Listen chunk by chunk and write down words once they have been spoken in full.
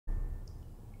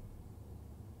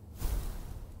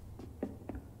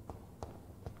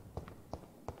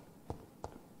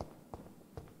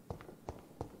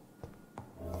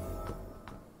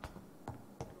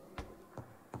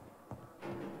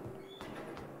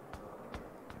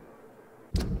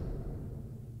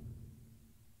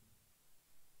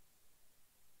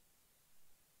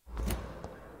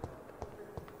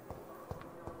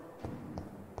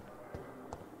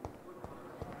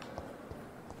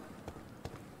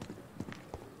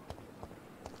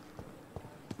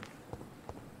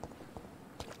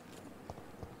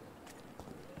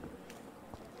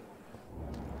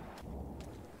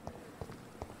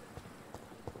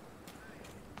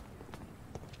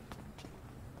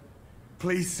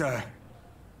Please, sir.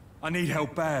 I need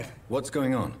help bad. What's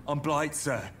going on? I'm Blight,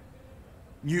 sir.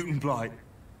 Newton Blight.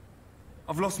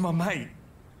 I've lost my mate.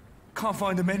 Can't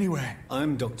find him anywhere.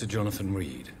 I'm Dr. Jonathan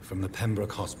Reed from the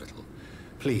Pembroke Hospital.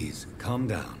 Please, calm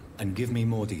down and give me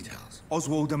more details.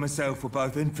 Oswald and myself were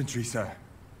both infantry, sir.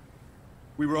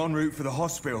 We were en route for the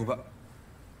hospital, but...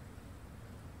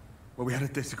 well, we had a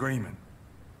disagreement.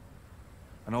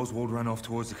 And Oswald ran off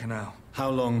towards the canal.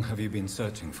 How long have you been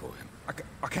searching for him?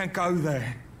 I can't go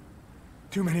there.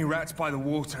 Too many rats by the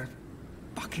water.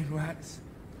 Fucking rats.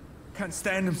 Can't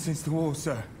stand them since the war,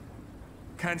 sir.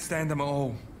 Can't stand them at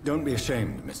all. Don't be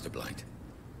ashamed, Mr. Blight.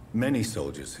 Many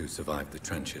soldiers who survived the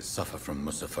trenches suffer from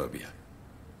musophobia.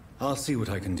 I'll see what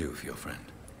I can do for your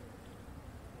friend.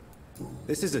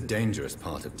 This is a dangerous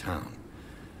part of town.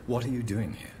 What are you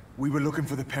doing here? We were looking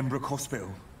for the Pembroke Hospital.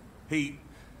 We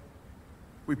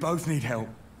both need help.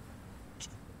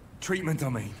 Treatment, I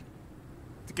mean.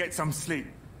 To get some sleep.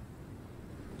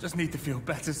 Just need to feel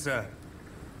better, sir.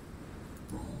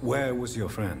 Where was your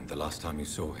friend the last time you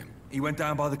saw him? He went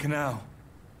down by the canal.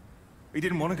 He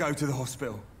didn't want to go to the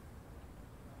hospital.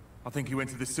 I think he went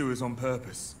to the sewers on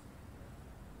purpose.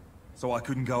 So I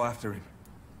couldn't go after him.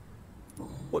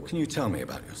 What can you tell me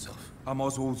about yourself? I'm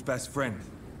Oswald's best friend.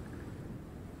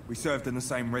 We served in the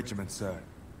same regiment, sir.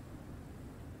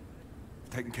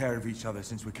 We've taken care of each other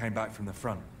since we came back from the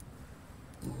front.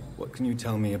 What can you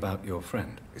tell me about your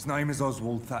friend? His name is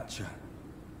Oswald Thatcher.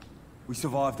 We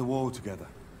survived the war together.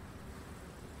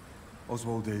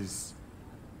 Oswald is...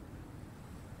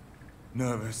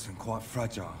 nervous and quite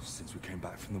fragile since we came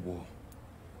back from the war.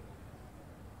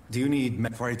 Do you need I'm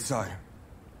afraid so.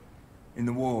 In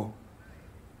the war,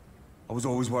 I was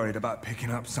always worried about picking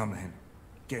up something,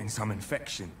 getting some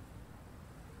infection.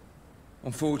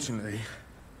 Unfortunately,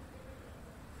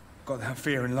 got that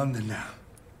fear in London now.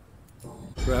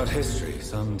 Throughout history,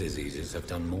 some diseases have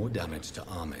done more damage to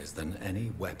armies than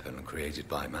any weapon created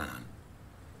by man.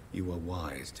 You were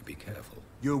wise to be careful.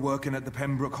 You're working at the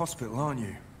Pembroke Hospital, aren't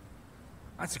you?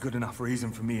 That's a good enough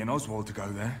reason for me and Oswald to go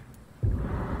there.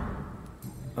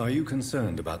 Are you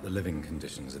concerned about the living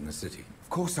conditions in the city? Of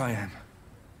course I am.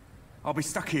 I'll be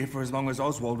stuck here for as long as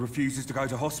Oswald refuses to go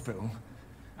to hospital.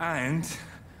 And,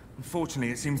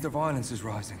 unfortunately, it seems the violence is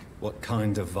rising. What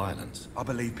kind of violence? I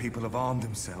believe people have armed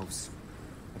themselves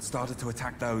and started to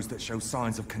attack those that show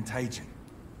signs of contagion.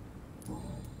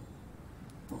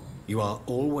 You are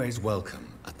always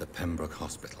welcome at the Pembroke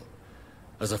Hospital.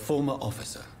 As a former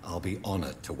officer, I'll be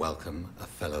honored to welcome a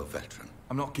fellow veteran.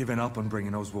 I'm not giving up on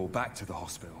bringing Oswald back to the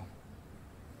hospital.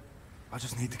 I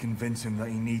just need to convince him that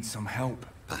he needs some help.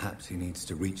 Perhaps he needs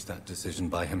to reach that decision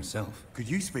by himself. Could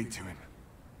you speak to him?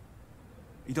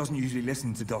 He doesn't usually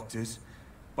listen to doctors,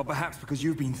 but perhaps because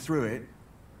you've been through it,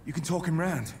 you can talk him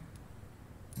round.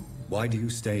 Why do you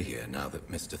stay here now that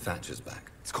Mr. Thatcher's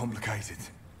back? It's complicated.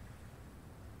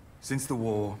 Since the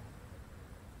war,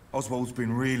 Oswald's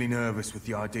been really nervous with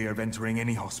the idea of entering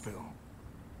any hospital.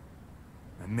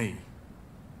 And me,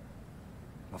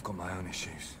 I've got my own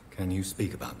issues. Can you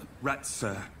speak about them? Rats,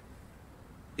 sir.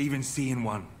 Even seeing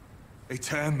one, they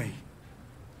turn me.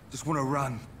 Just want to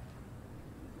run.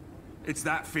 It's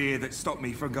that fear that stopped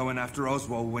me from going after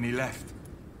Oswald when he left.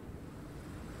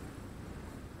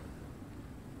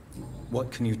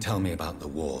 What can you tell me about the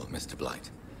war, Mr. Blight?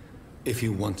 If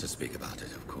you want to speak about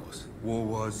it, of course. War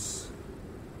was...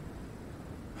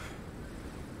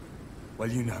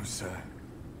 well, you know, sir.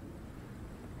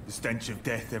 The stench of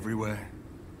death everywhere.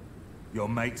 Your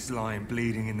mates lying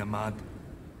bleeding in the mud.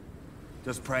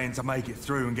 Just praying to make it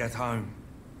through and get home.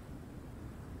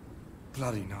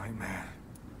 Bloody nightmare.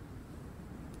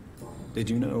 Did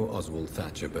you know Oswald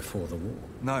Thatcher before the war?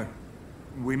 No.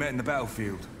 We met in the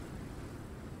battlefield.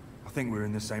 I think we were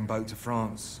in the same boat to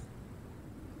France.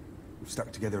 We've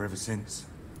stuck together ever since.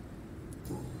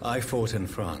 I fought in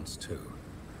France, too.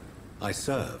 I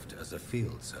served as a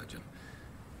field surgeon,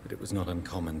 but it was not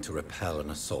uncommon to repel an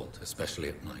assault, especially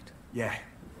at night. Yeah.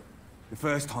 The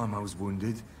first time I was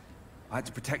wounded, I had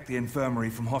to protect the infirmary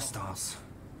from hostiles.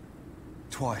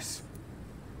 Twice.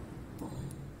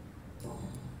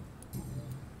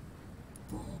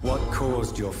 What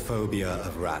caused your phobia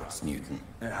of rats, Newton?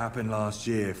 It happened last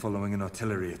year following an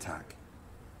artillery attack.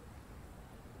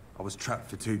 I was trapped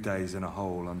for 2 days in a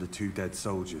hole under 2 dead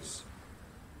soldiers.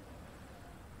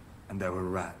 And there were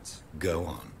rats. Go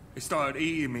on. They started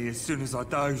eating me as soon as I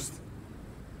dozed.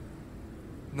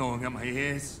 Gnawing at my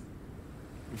ears,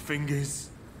 my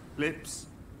fingers, lips.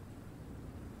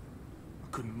 I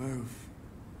couldn't move.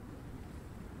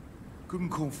 Couldn't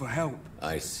call for help.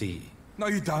 I see. No,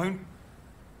 you don't.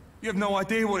 You have no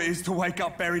idea what it is to wake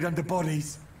up buried under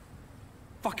bodies.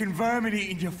 Fucking vermin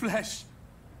eating your flesh.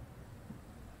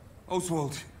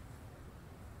 Oswald.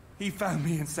 He found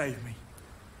me and saved me.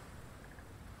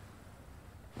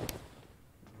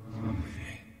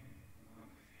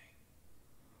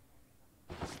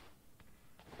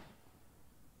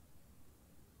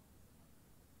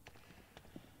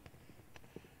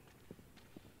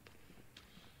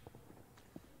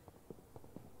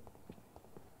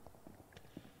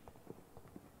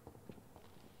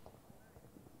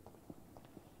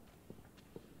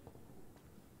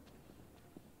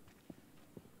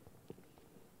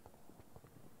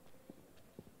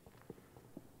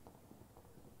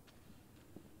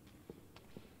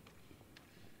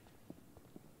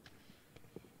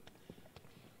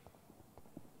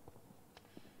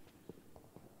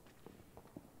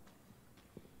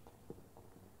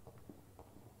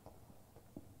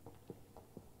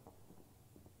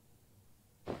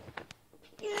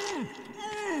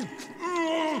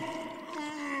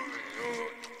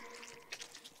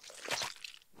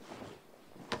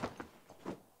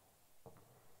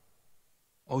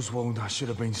 Oswald, I should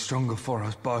have been stronger for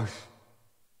us both.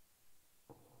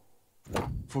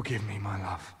 Forgive me, my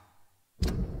love.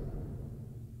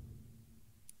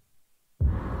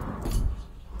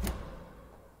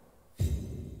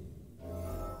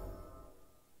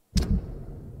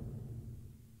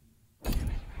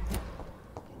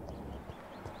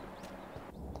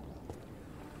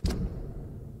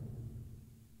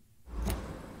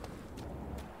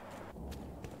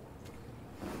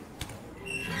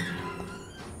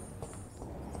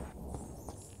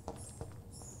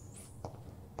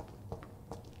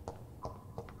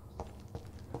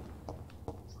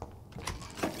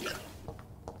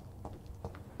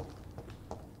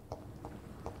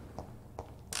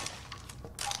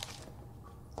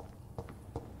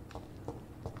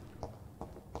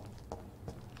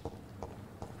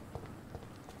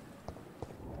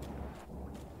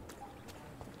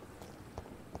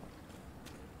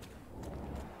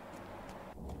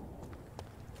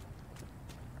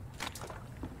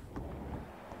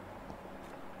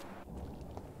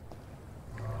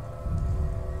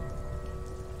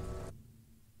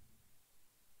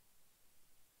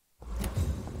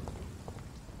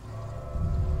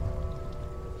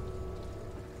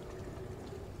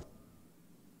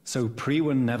 So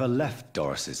Priwen never left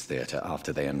Doris's theatre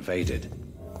after they invaded.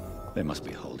 They must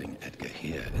be holding Edgar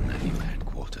here in their new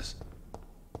headquarters.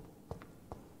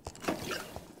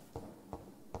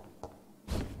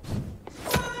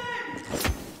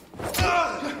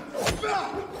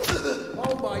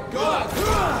 Oh my God!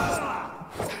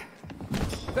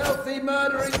 Filthy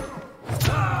murdering!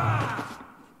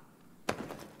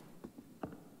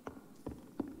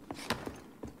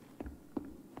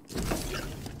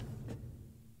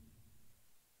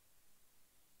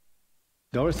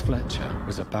 Doris Fletcher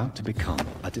was about to become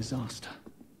a disaster.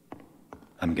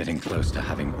 I'm getting close to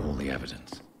having all the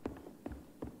evidence.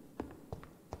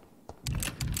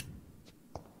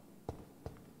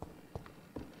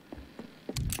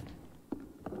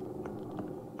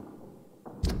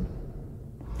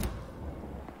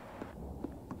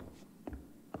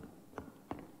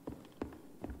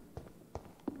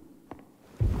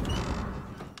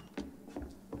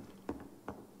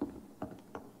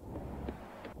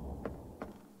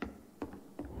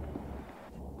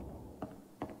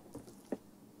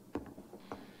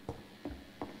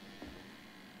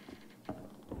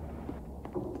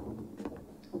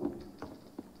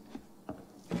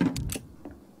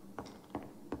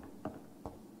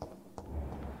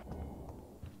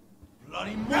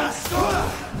 Bloody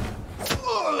monster!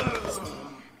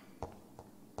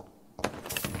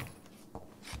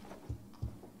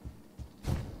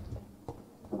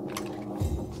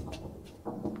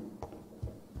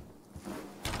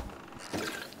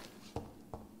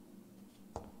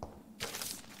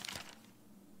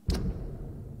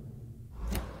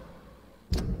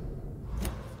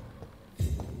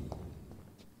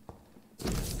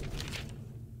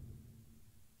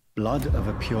 Blood of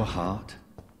a pure heart,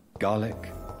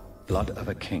 garlic, blood of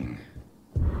a king.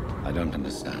 I don't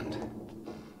understand.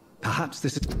 Perhaps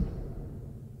this is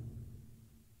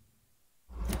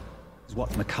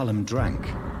what McCullum drank.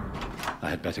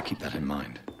 I had better keep that in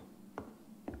mind.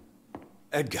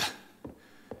 Edgar.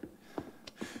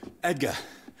 Edgar,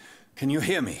 can you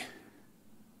hear me?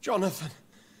 Jonathan,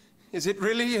 is it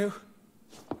really you?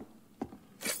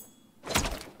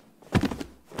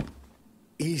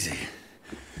 Easy.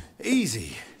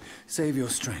 Easy. Save your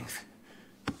strength.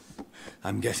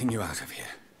 I'm getting you out of here.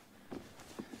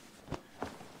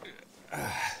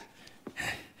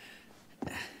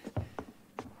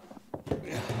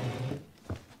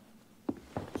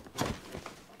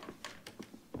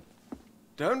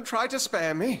 Don't try to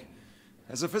spare me.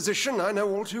 As a physician, I know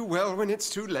all too well when it's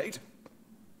too late.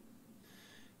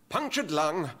 Punctured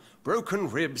lung, broken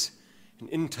ribs, and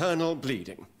internal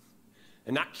bleeding.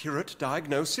 An accurate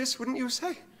diagnosis, wouldn't you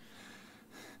say?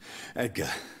 Edgar,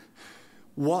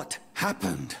 what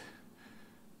happened?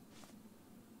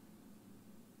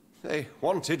 They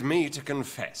wanted me to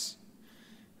confess.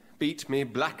 Beat me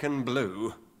black and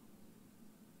blue.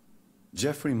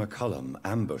 Jeffrey McCullum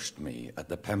ambushed me at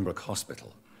the Pembroke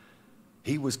Hospital.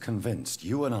 He was convinced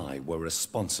you and I were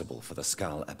responsible for the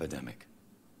Skal epidemic.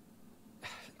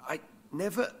 I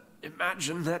never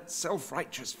imagined that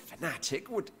self-righteous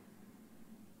fanatic would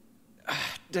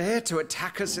dare to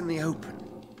attack us in the open.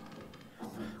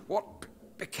 What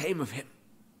became of him?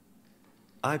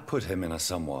 I put him in a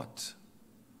somewhat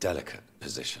delicate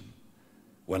position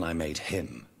when I made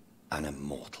him an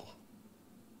immortal.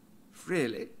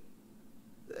 Really?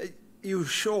 Are you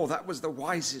sure that was the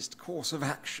wisest course of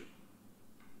action?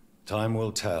 Time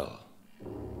will tell.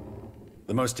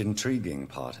 The most intriguing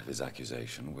part of his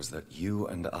accusation was that you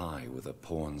and I were the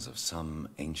pawns of some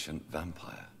ancient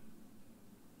vampire.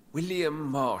 William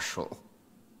Marshall.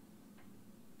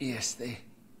 Yes,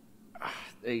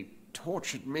 they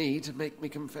tortured me to make me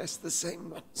confess the same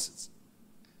nonsense.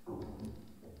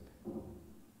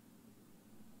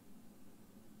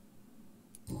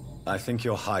 I think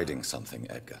you're hiding something,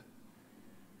 Edgar.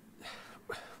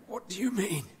 What do you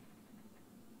mean?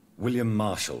 William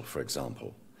Marshall, for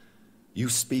example. You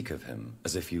speak of him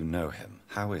as if you know him.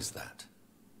 How is that?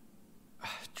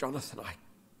 Jonathan,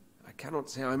 I cannot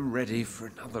say I'm ready for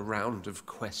another round of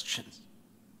questions.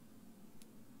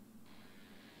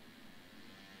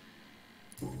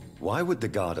 Why would the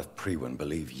Guard of Priwen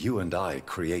believe you and I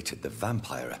created the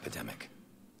vampire epidemic?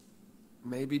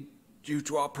 Maybe due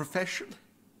to our profession?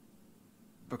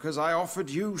 Because I offered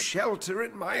you shelter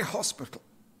in my hospital.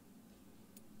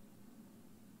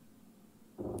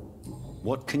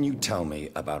 What can you tell me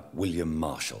about William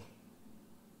Marshall?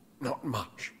 Not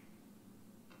much.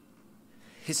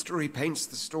 History paints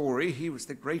the story he was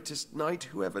the greatest knight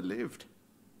who ever lived.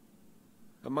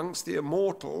 Amongst the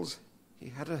immortals, he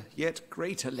had a yet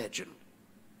greater legend.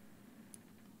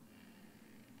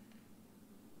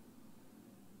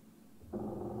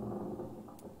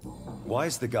 Why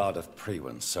is the Guard of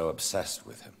Priwen so obsessed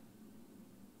with him?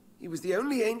 He was the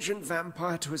only ancient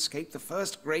vampire to escape the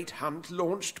first great hunt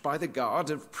launched by the Guard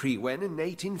of Priwen in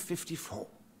 1854.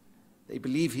 They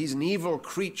believe he's an evil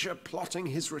creature plotting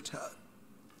his return.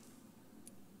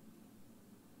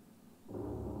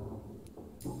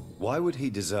 Why would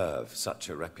he deserve such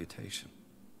a reputation?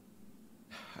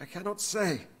 I cannot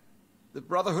say. The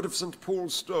Brotherhood of St.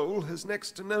 Paul's Stole has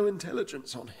next to no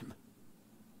intelligence on him.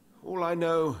 All I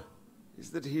know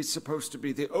is that he's supposed to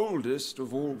be the oldest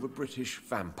of all the British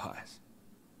vampires.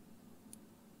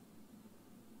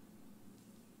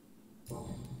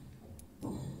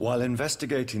 While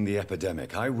investigating the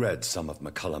epidemic, I read some of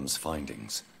McCullum's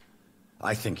findings.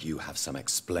 I think you have some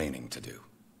explaining to do.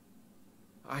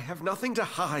 I have nothing to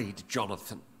hide,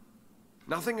 Jonathan.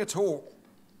 Nothing at all.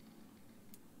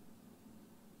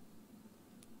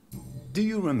 Do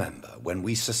you remember when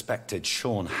we suspected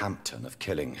Sean Hampton of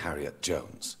killing Harriet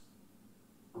Jones?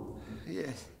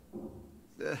 Yes.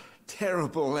 The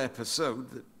terrible episode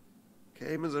that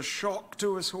came as a shock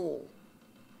to us all.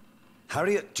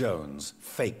 Harriet Jones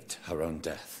faked her own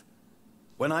death.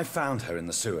 When I found her in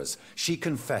the sewers, she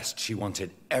confessed she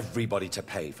wanted everybody to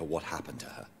pay for what happened to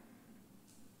her.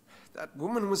 That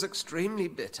woman was extremely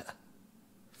bitter,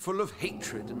 full of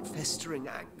hatred and festering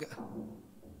anger.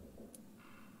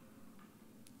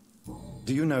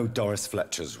 Do you know Doris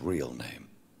Fletcher's real name?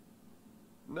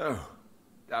 No,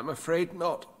 I'm afraid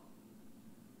not.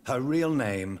 Her real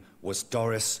name was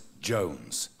Doris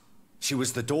Jones. She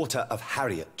was the daughter of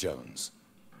Harriet Jones.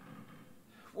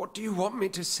 What do you want me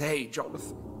to say,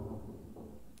 Jonathan?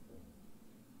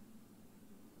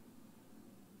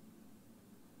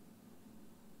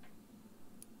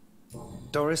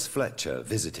 Doris Fletcher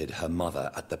visited her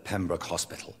mother at the Pembroke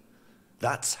Hospital.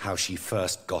 That's how she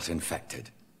first got infected.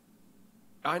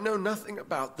 I know nothing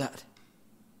about that.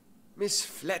 Miss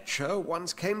Fletcher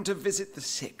once came to visit the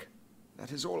sick.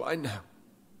 That is all I know.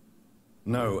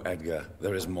 No, Edgar,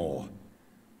 there is more.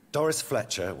 Doris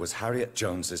Fletcher was Harriet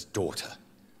Jones's daughter.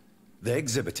 They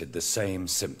exhibited the same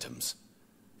symptoms: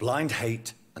 blind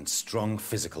hate and strong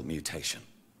physical mutation.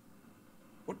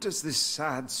 What does this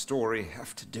sad story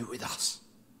have to do with us?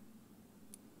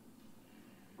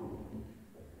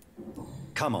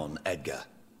 Come on, Edgar.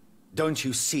 Don't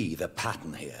you see the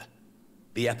pattern here?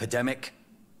 The epidemic,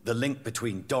 the link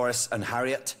between Doris and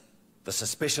Harriet, the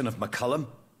suspicion of McCullum?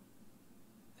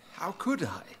 How could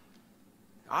I?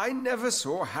 I never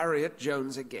saw Harriet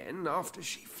Jones again after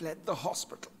she fled the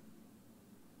hospital.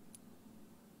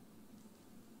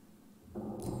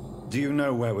 Do you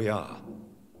know where we are?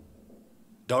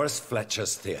 Doris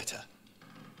Fletcher's theatre.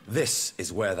 This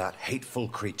is where that hateful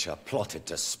creature plotted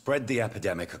to spread the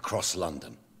epidemic across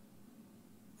London.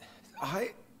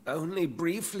 I only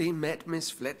briefly met Miss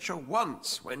Fletcher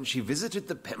once when she visited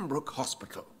the Pembroke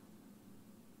Hospital.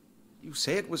 You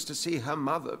say it was to see her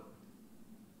mother.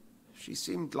 She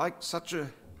seemed like such a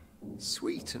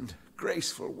sweet and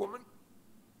graceful woman.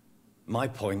 My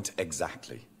point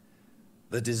exactly.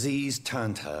 The disease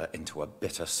turned her into a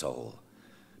bitter soul,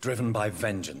 driven by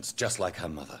vengeance just like her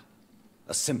mother.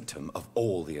 A symptom of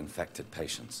all the infected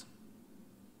patients.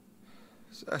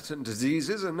 Certain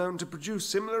diseases are known to produce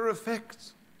similar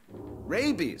effects.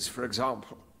 Rabies, for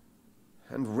example.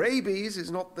 And rabies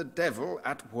is not the devil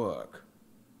at work.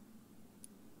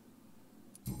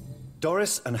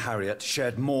 Doris and Harriet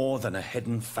shared more than a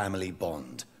hidden family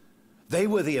bond. They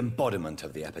were the embodiment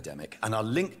of the epidemic and are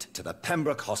linked to the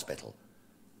Pembroke Hospital.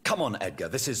 Come on, Edgar,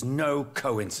 this is no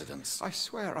coincidence. I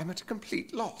swear I'm at a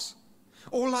complete loss.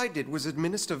 All I did was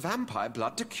administer vampire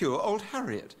blood to cure old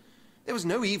Harriet. There was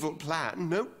no evil plan,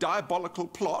 no diabolical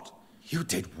plot. You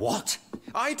did what?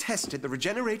 I tested the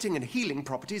regenerating and healing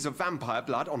properties of vampire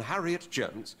blood on Harriet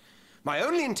Jones. My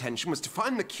only intention was to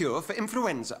find the cure for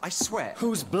influenza, I swear.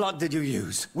 Whose blood did you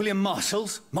use? William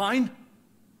Marshall's? Mine?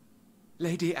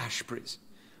 Lady Ashbury's.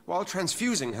 While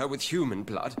transfusing her with human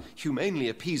blood, humanely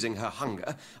appeasing her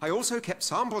hunger, I also kept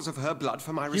samples of her blood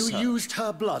for my research. You used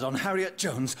her blood on Harriet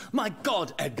Jones? My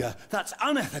God, Edgar, that's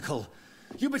unethical.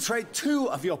 You betrayed 2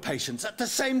 of your patients at the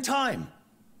same time.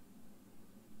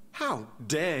 How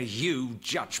dare you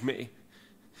judge me?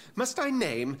 Must I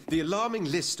name the alarming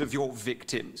list of your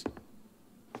victims?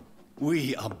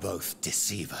 We are both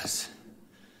deceivers.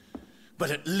 But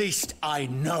at least I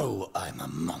know I'm a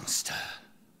monster.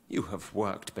 You have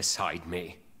worked beside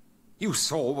me. You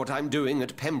saw what I'm doing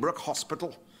at Pembroke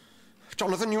Hospital.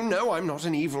 Jonathan, you know I'm not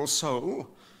an evil soul.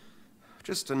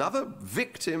 Just another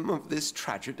victim of this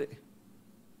tragedy.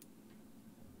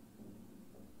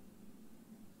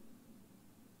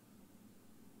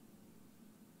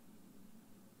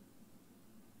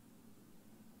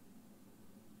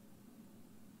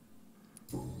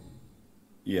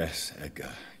 Yes,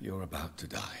 Edgar, you're about to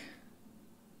die.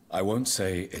 I won't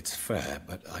say it's fair,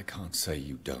 but I can't say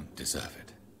you don't deserve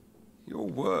it. Your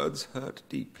words hurt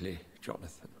deeply,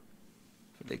 Jonathan,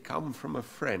 for they come from a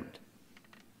friend.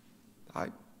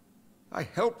 I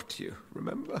helped you,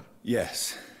 remember?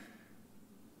 Yes,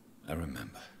 I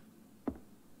remember.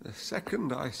 The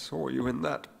second I saw you in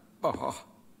that bar,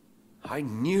 I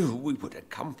knew we would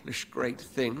accomplish great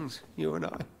things, you and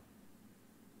I.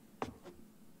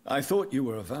 I thought you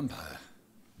were a vampire,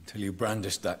 until you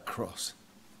brandished that cross.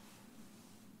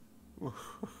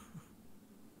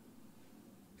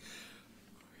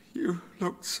 You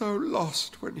looked so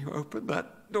lost when you opened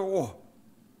that door.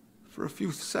 For a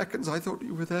few seconds, I thought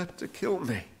you were there to kill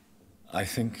me. I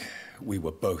think we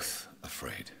were both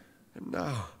afraid. And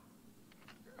now,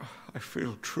 I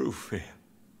feel true fear.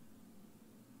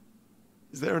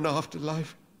 Is there an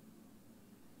afterlife?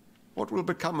 What will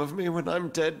become of me when I'm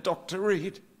dead, Dr.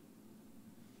 Reed?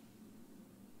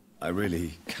 I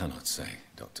really cannot say,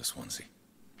 Dr. Swansea.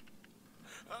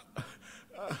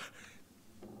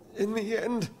 In the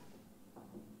end,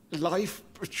 life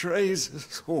betrays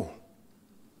us all.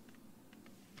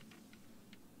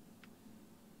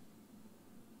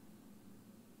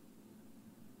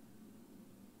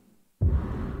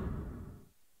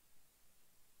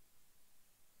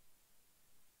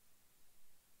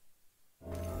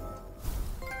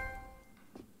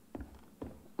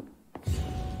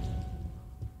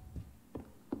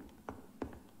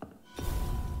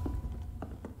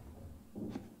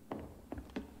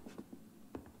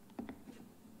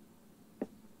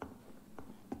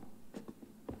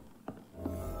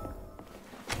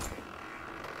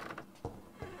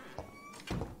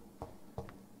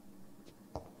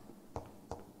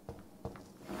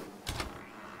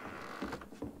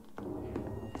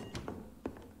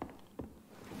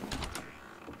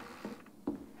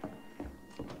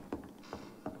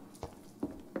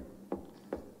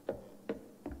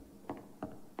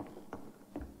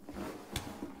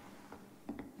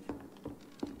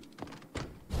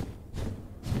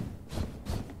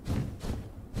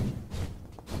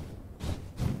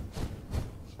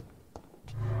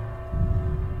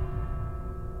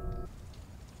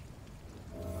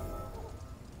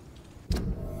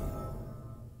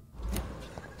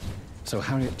 So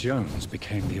Harriet Jones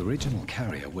became the original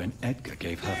carrier when Edgar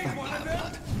gave her vampire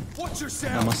blood. Watch I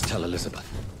yourself! must tell Elizabeth.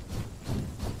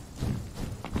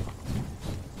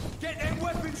 Get them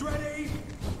weapons ready!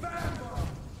 Vampire!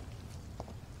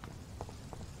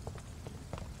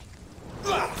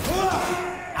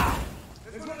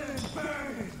 There's one of them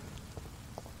burning!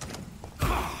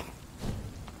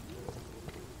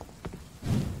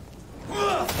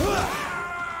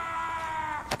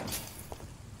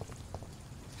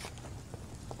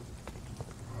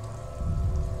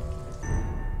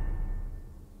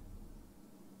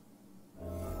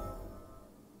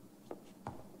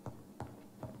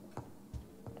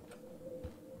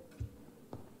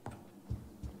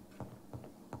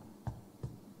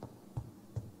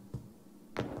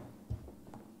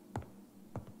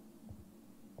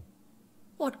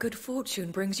 What good fortune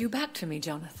brings you back to me,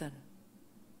 Jonathan?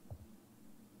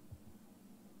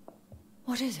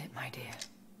 What is it, my dear?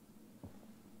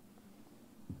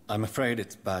 I'm afraid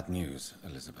it's bad news,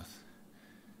 Elizabeth.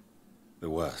 The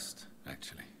worst,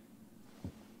 actually.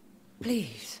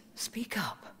 Please, speak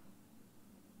up.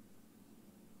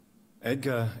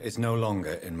 Edgar is no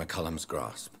longer in McCullum's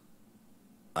grasp.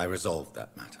 I resolved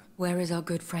that matter. Where is our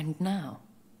good friend now?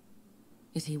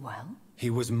 Is he well?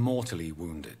 He was mortally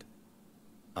wounded.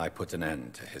 I put an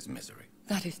end to his misery.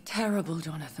 That is terrible,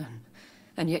 Jonathan.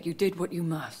 And yet you did what you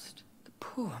must. The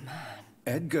poor man.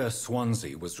 Edgar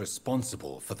Swansea was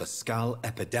responsible for the Skal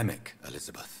epidemic,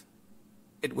 Elizabeth.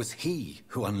 It was he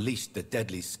who unleashed the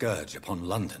deadly scourge upon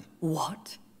London.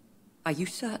 What? Are you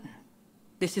certain?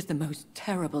 This is the most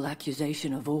terrible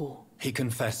accusation of all. He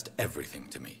confessed everything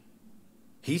to me.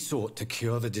 He sought to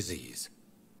cure the disease,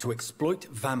 to exploit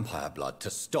vampire blood to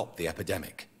stop the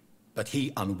epidemic. But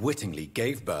he unwittingly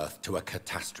gave birth to a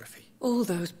catastrophe. All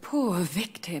those poor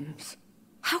victims.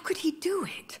 How could he do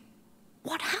it?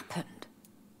 What happened?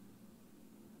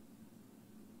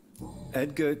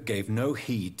 Edgar gave no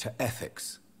heed to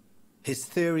ethics. His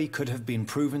theory could have been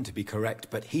proven to be correct,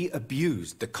 but he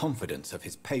abused the confidence of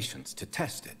his patients to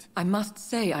test it. I must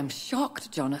say I'm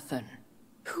shocked, Jonathan.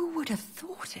 Who would have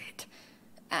thought it?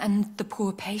 And the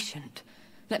poor patient.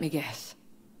 Let me guess.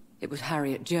 It was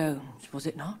Harriet Jones, was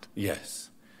it not? Yes.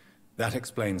 That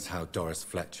explains how Doris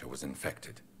Fletcher was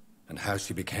infected, and how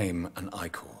she became an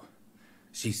Icor.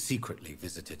 She secretly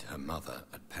visited her mother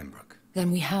at Pembroke.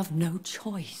 Then we have no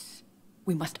choice.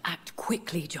 We must act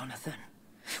quickly, Jonathan.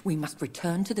 We must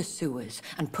return to the sewers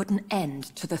and put an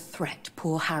end to the threat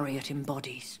poor Harriet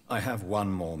embodies. I have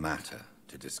one more matter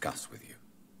to discuss with you.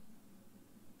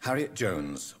 Harriet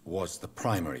Jones was the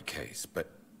primary case,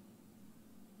 but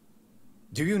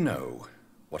do you know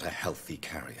what a healthy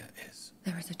carrier is?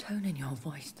 There is a tone in your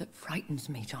voice that frightens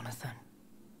me, Jonathan.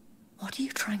 What are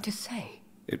you trying to say?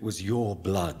 It was your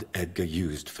blood Edgar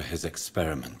used for his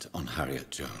experiment on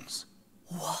Harriet Jones.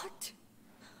 What?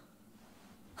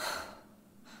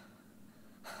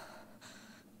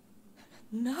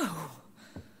 No.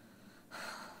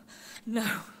 No.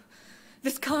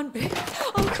 This can't be.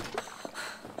 Oh.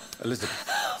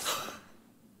 Elizabeth,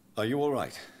 are you all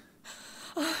right?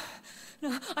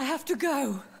 No, I have to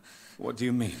go. What do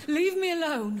you mean? Leave me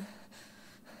alone.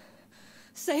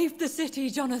 Save the city,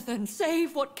 Jonathan.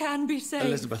 Save what can be saved.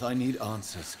 Elizabeth, I need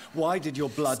answers. Why did your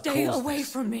blood Stay cause away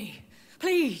this? from me.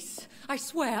 Please. I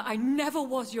swear I never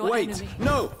was your Wait! enemy.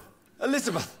 No!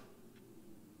 Elizabeth!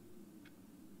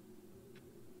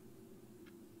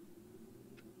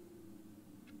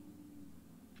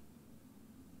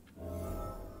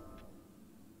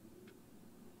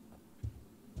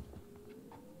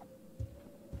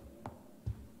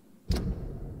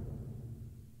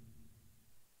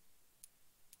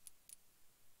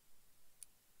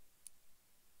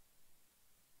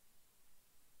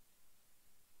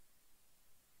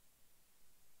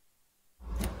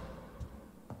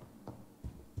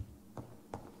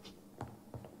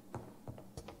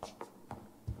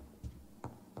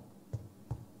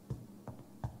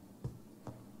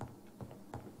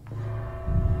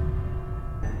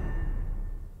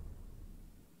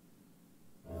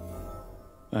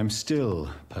 I'm still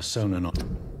persona non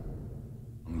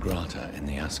grata in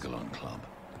the Ascalon Club.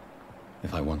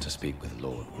 If I want to speak with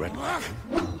Lord Redwood,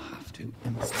 I'll have to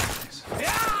improvise.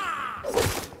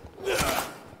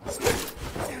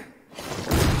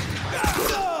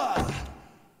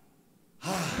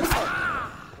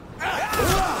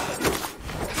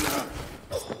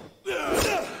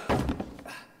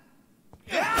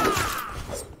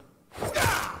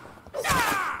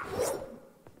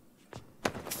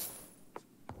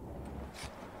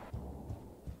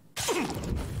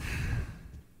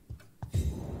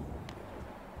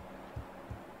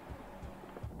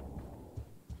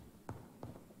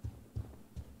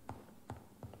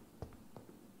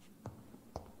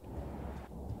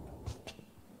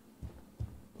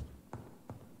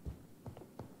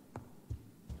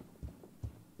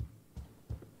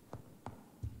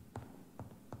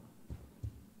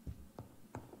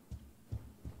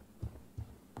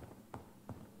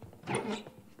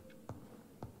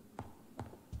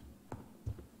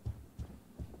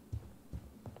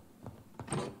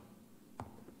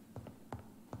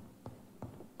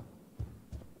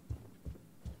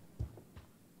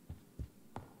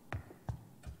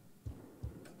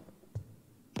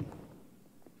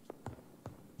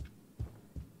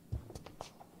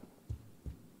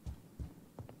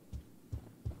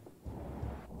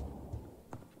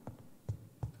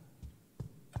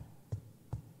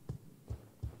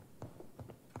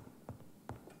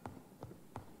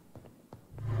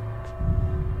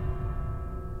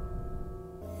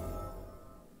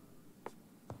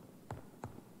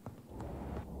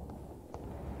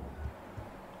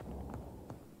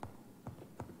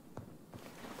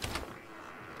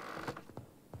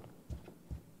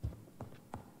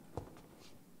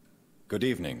 Good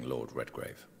evening, Lord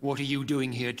Redgrave. What are you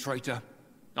doing here, traitor?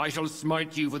 I shall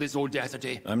smite you for this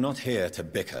audacity. I'm not here to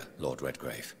bicker, Lord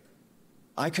Redgrave.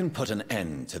 I can put an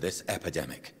end to this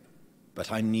epidemic,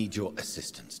 but I need your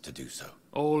assistance to do so.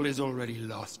 All is already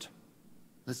lost.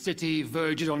 The city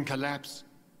verges on collapse.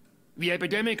 The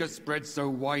epidemic has spread so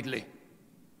widely.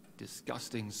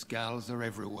 Disgusting scals are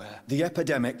everywhere. The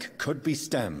epidemic could be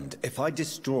stemmed if I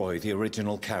destroy the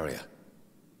original carrier.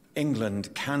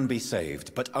 England can be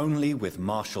saved, but only with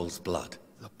Marshall's blood.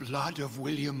 The blood of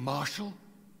William Marshall?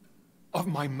 Of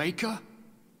my maker?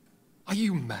 Are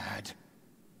you mad?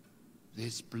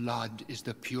 This blood is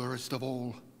the purest of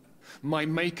all. My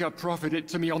maker proffered it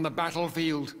to me on the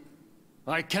battlefield.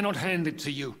 I cannot hand it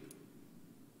to you.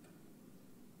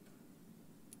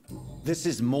 This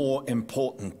is more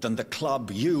important than the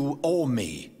club, you, or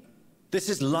me. This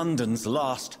is London's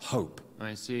last hope.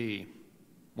 I see.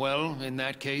 Well, in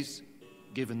that case,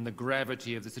 given the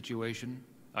gravity of the situation,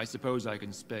 I suppose I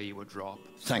can spare you a drop.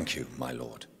 Thank you, my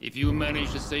lord. If you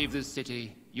manage to save this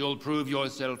city, you'll prove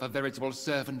yourself a veritable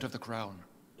servant of the crown.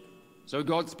 So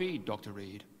Godspeed, Dr.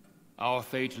 Reed. Our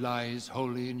fate lies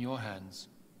wholly in your hands.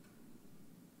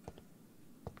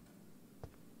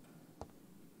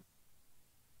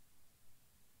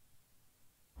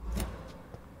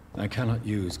 I cannot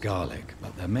use garlic,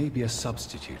 but there may be a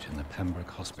substitute in the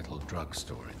Pembroke Hospital drug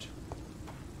storage.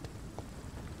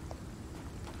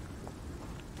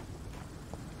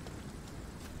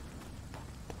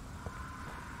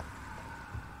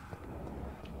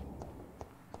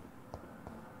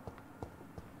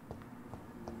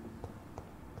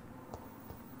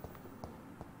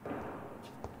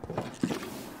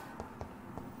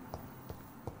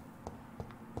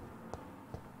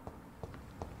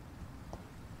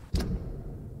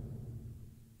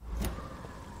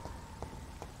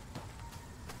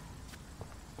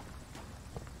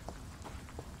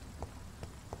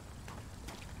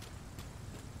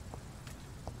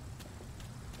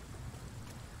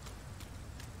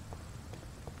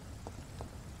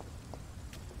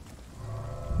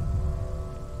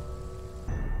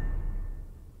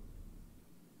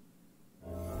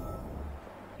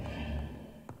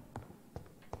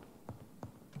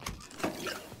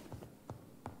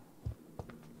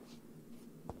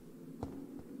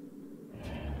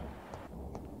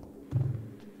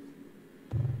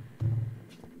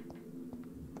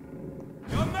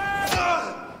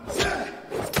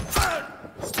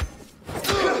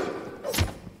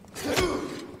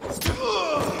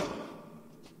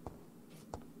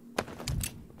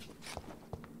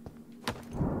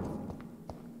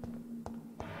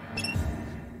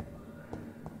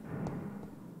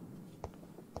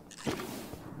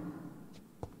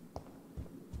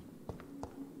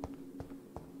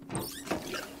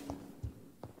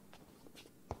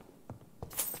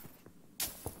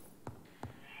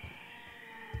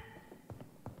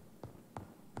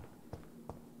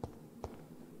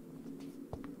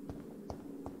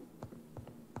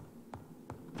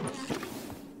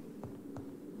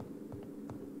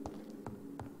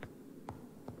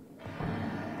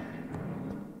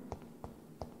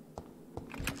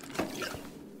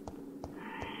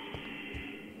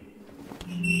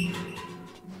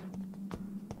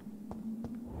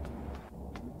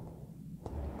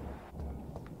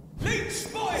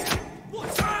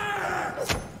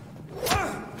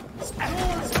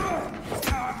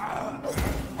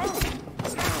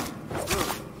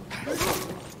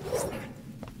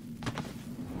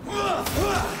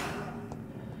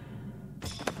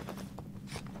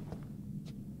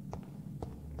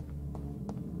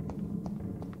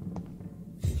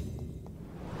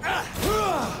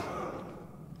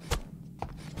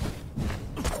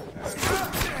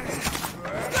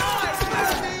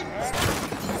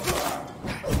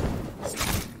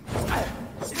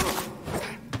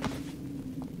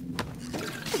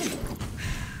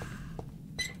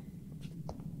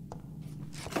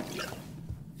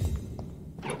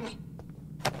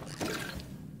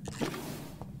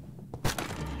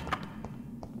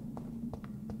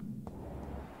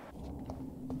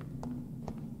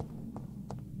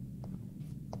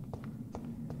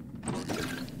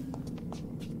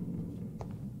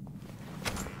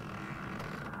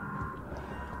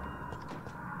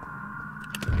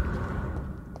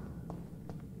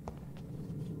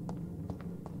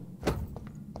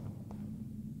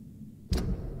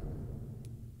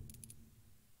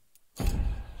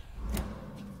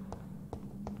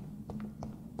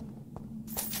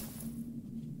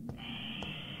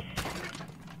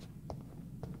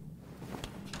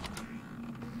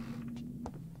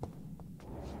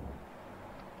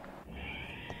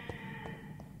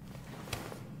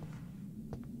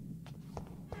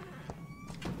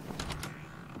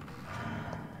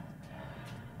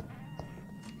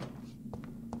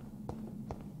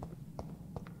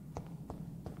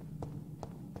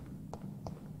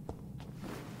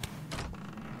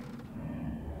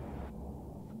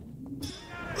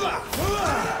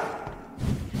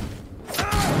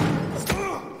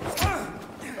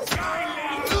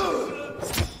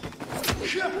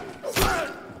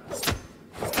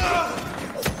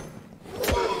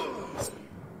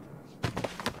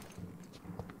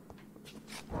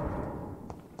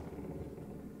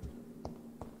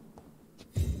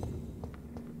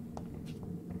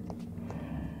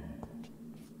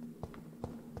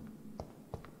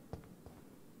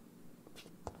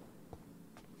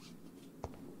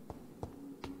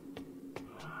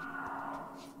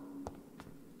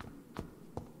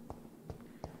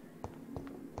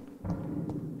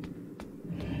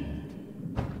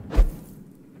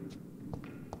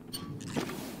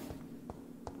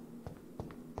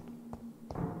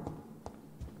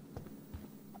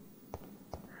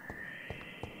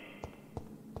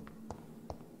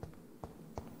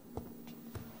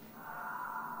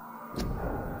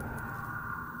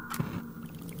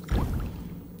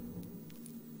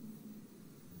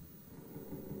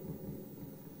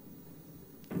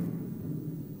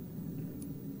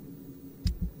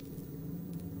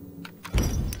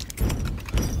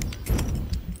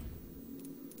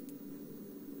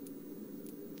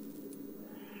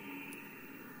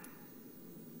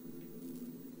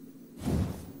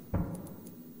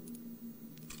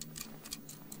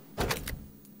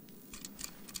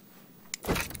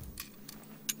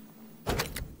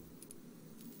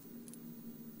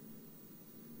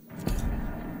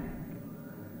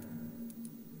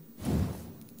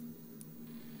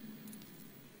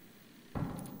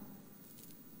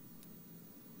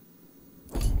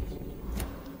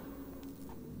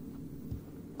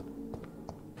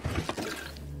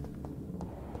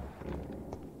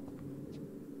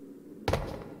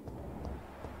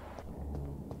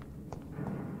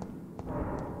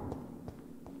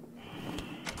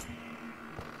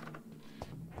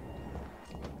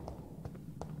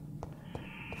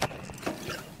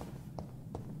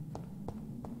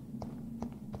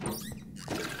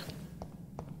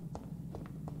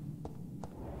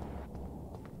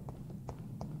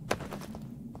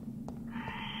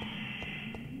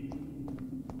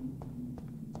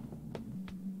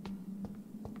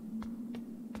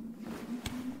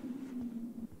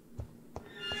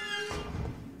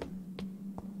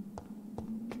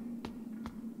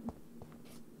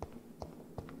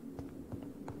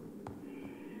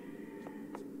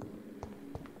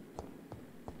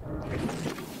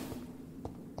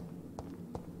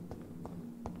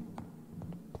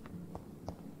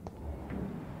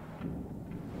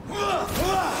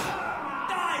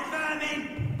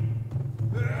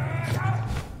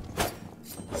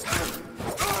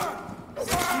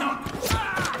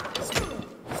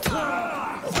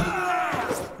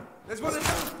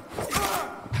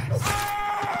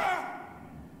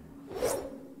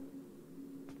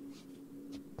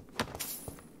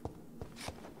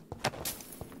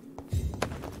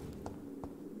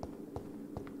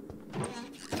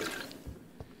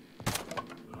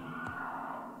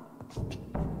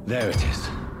 There it is.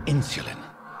 Insulin.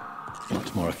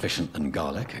 Much more efficient than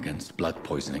garlic against blood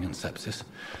poisoning and sepsis,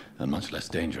 and much less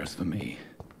dangerous for me.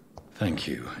 Thank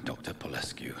you, Dr.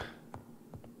 Polescu.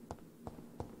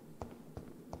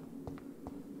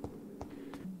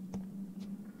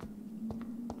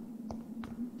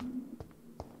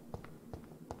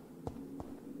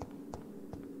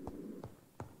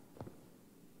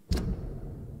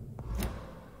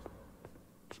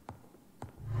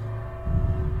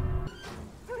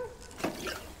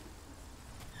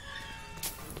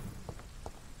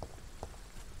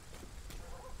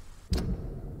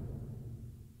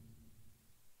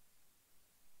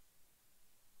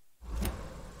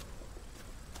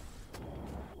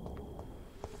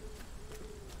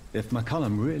 If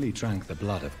McCullum really drank the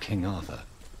blood of King Arthur,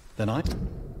 then I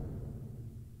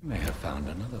may have found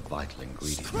another vital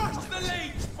ingredient. Cross the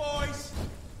leads, boys!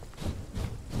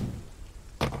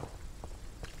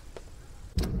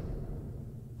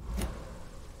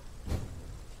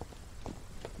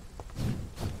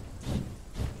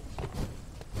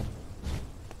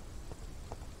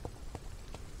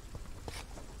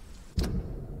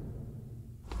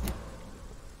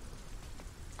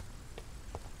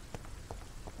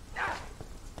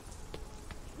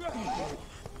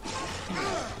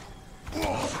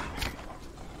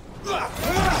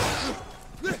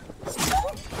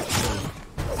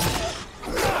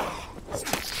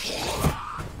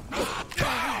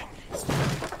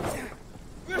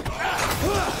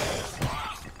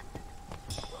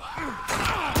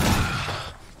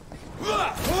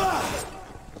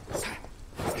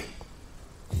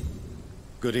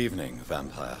 Good evening,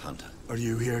 vampire hunter. Are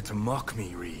you here to mock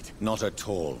me, Reed? Not at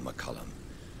all, McCullum.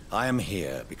 I am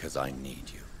here because I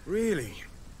need you. Really?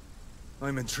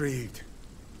 I'm intrigued.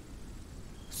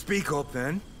 Speak up,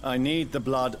 then. I need the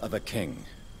blood of a king.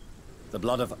 The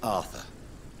blood of Arthur.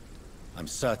 I'm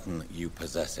certain you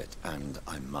possess it, and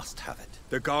I must have it.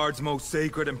 The Guard's most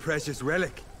sacred and precious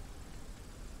relic.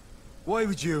 Why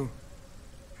would you...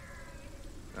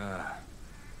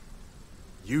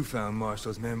 You found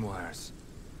Marshall's memoirs.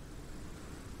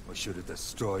 I should have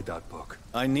destroyed that book.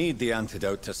 I need the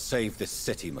antidote to save this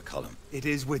city, McCullum. It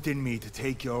is within me to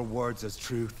take your words as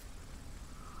truth.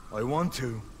 I want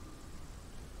to,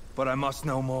 but I must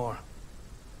know more.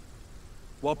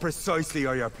 What precisely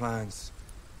are your plans?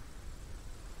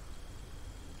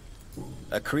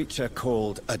 A creature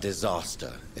called a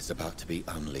disaster is about to be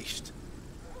unleashed.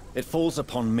 It falls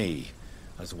upon me,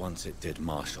 as once it did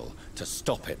Marshall, to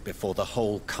stop it before the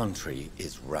whole country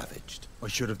is ravaged. I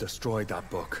should have destroyed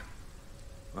that book.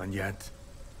 And yet...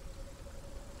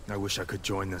 I wish I could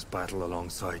join this battle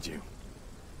alongside you.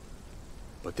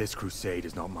 But this crusade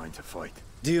is not mine to fight.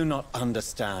 Do you not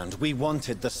understand? We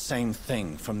wanted the same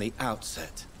thing from the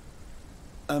outset.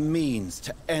 A means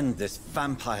to end this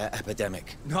vampire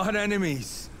epidemic. Not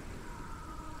enemies!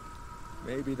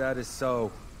 Maybe that is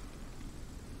so.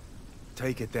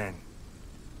 Take it then.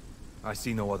 I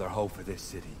see no other hope for this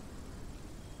city.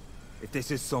 If this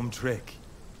is some trick,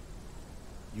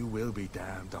 you will be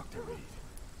damned, Dr.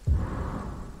 Reed.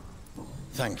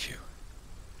 Thank you.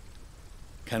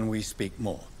 Can we speak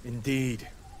more? Indeed.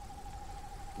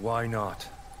 Why not?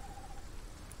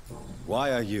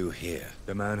 Why are you here?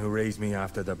 The man who raised me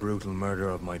after the brutal murder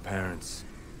of my parents.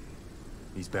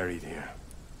 He's buried here.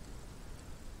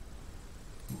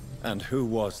 And who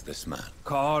was this man?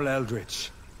 Carl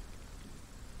Eldritch.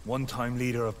 One-time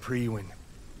leader of Priwen.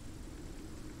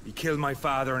 He killed my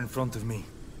father in front of me.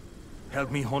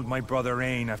 Helped me hunt my brother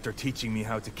Ain after teaching me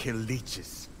how to kill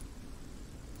leeches.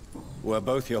 Were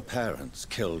both your parents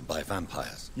killed by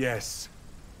vampires? Yes.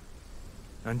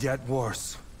 And yet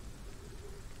worse.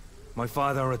 My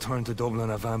father returned to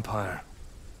Dublin a vampire.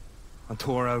 And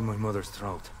tore out my mother's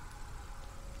throat.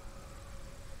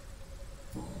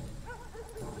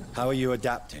 How are you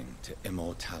adapting to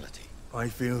immortality? I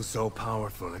feel so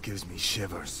powerful it gives me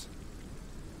shivers.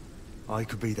 I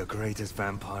could be the greatest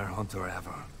vampire hunter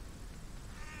ever.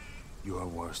 Your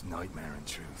worst nightmare, in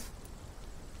truth.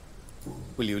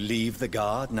 Will you leave the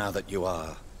Guard now that you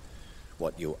are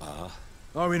what you are?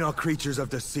 Are we not creatures of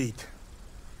deceit?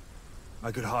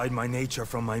 I could hide my nature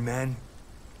from my men.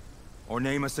 Or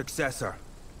name a successor.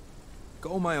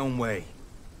 Go my own way.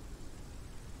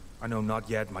 I know not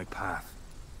yet my path.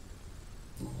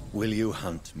 Will you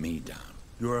hunt me down?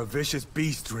 You're a vicious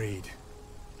beast, Reed.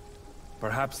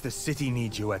 Perhaps the city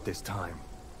needs you at this time.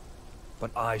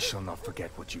 But I shall not forget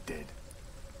what you did.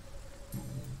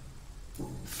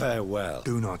 Farewell.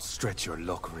 Do not stretch your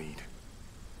luck, Reed.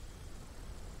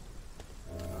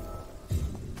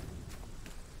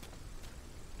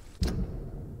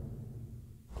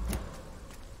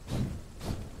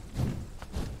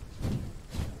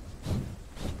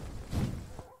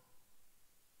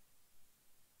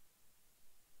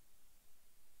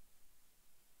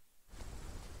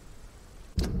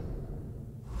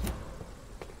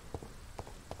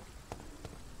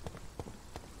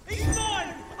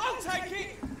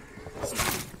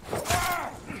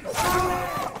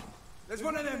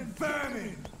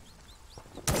 coming!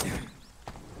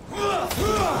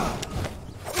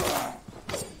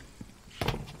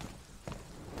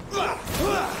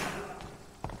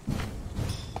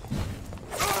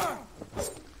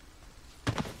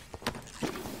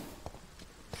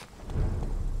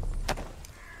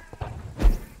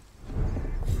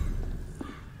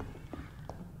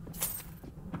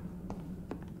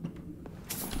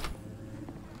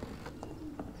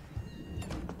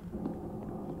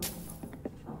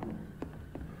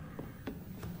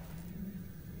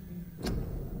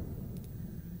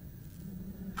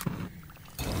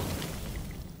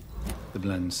 The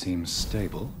blend seems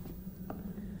stable.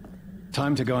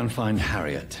 Time to go and find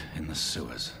Harriet in the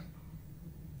sewers.